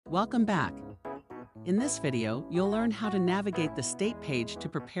Welcome back. In this video, you'll learn how to navigate the state page to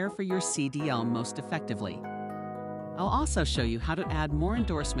prepare for your CDL most effectively. I'll also show you how to add more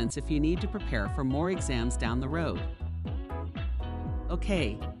endorsements if you need to prepare for more exams down the road.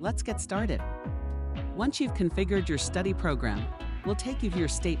 Okay, let's get started. Once you've configured your study program, we'll take you to your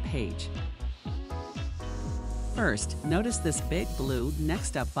state page. First, notice this big blue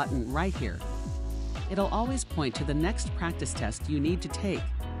Next Up button right here. It'll always point to the next practice test you need to take.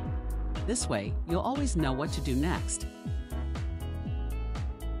 This way, you'll always know what to do next.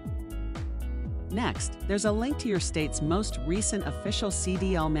 Next, there's a link to your state's most recent official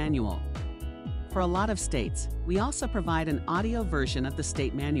CDL manual. For a lot of states, we also provide an audio version of the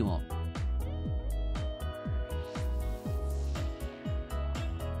state manual.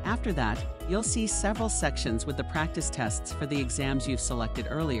 After that, you'll see several sections with the practice tests for the exams you've selected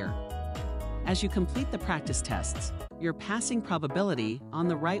earlier. As you complete the practice tests, your passing probability on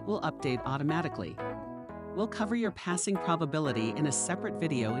the right will update automatically. We'll cover your passing probability in a separate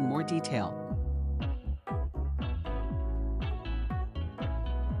video in more detail.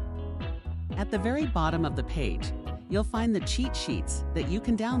 At the very bottom of the page, you'll find the cheat sheets that you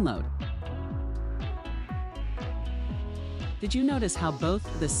can download. Did you notice how both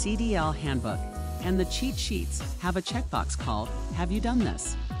the CDL handbook and the cheat sheets have a checkbox called "Have you done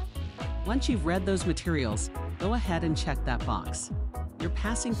this?" Once you've read those materials, go ahead and check that box. Your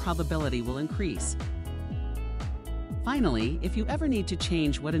passing probability will increase. Finally, if you ever need to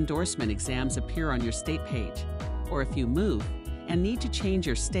change what endorsement exams appear on your state page, or if you move and need to change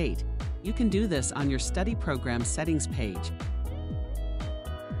your state, you can do this on your study program settings page.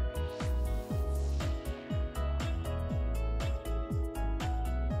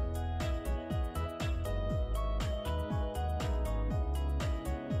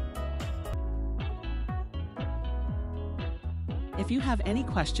 If you have any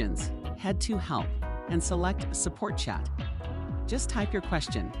questions, head to Help and select Support Chat. Just type your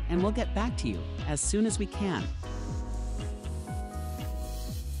question and we'll get back to you as soon as we can.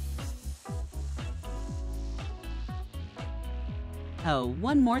 Oh,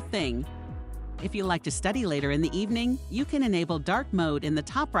 one more thing. If you like to study later in the evening, you can enable dark mode in the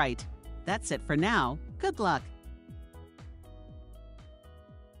top right. That's it for now. Good luck!